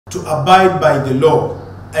to abide by the law,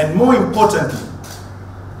 and more importantly,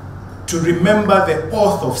 to remember the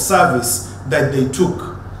oath of service that they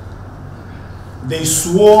took. They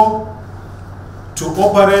swore to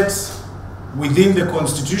operate within the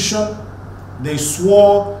Constitution. They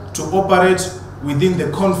swore to operate within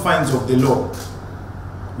the confines of the law.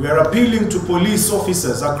 We are appealing to police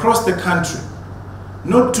officers across the country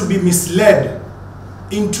not to be misled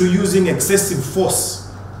into using excessive force,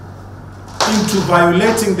 into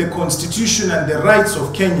violating the Constitution and the rights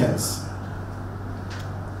of Kenyans,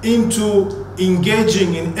 into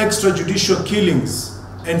engaging in extrajudicial killings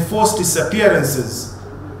and forced disappearances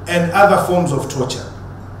and other forms of torture.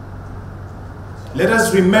 Let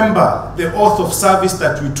us remember the oath of service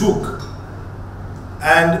that we took.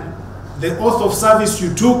 And the oath of service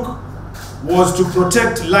you took was to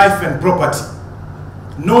protect life and property,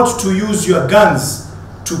 not to use your guns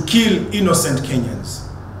to kill innocent Kenyans.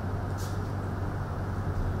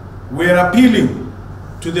 We are appealing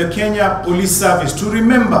to the Kenya Police Service to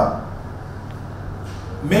remember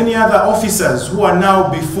many other officers who are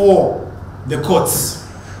now before the courts,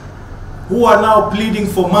 who are now pleading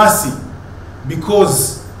for mercy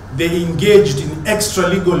because they engaged in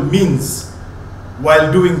extra-legal means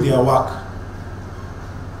while doing their work.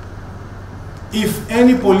 If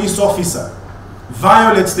any police officer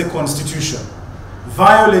violates the Constitution,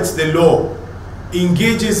 violates the law,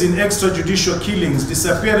 engages in extrajudicial killings,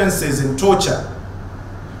 disappearances, and torture,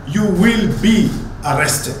 you will be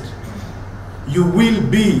arrested. You will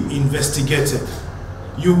be investigated.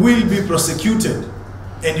 You will be prosecuted.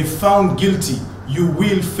 And if found guilty, you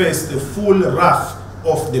will face the full wrath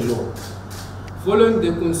of the law. Following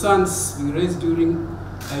the concerns we raised during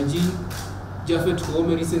IG JAPHET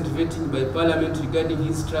KOOME recent vetting by Parliament regarding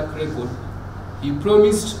his track record, he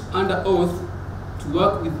promised under oath to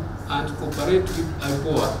work with and cooperate with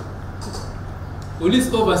IPOA.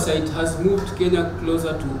 Police oversight has moved Kenya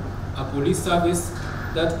closer to a police service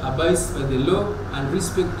that abides by the law and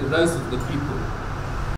respects the rights of the people.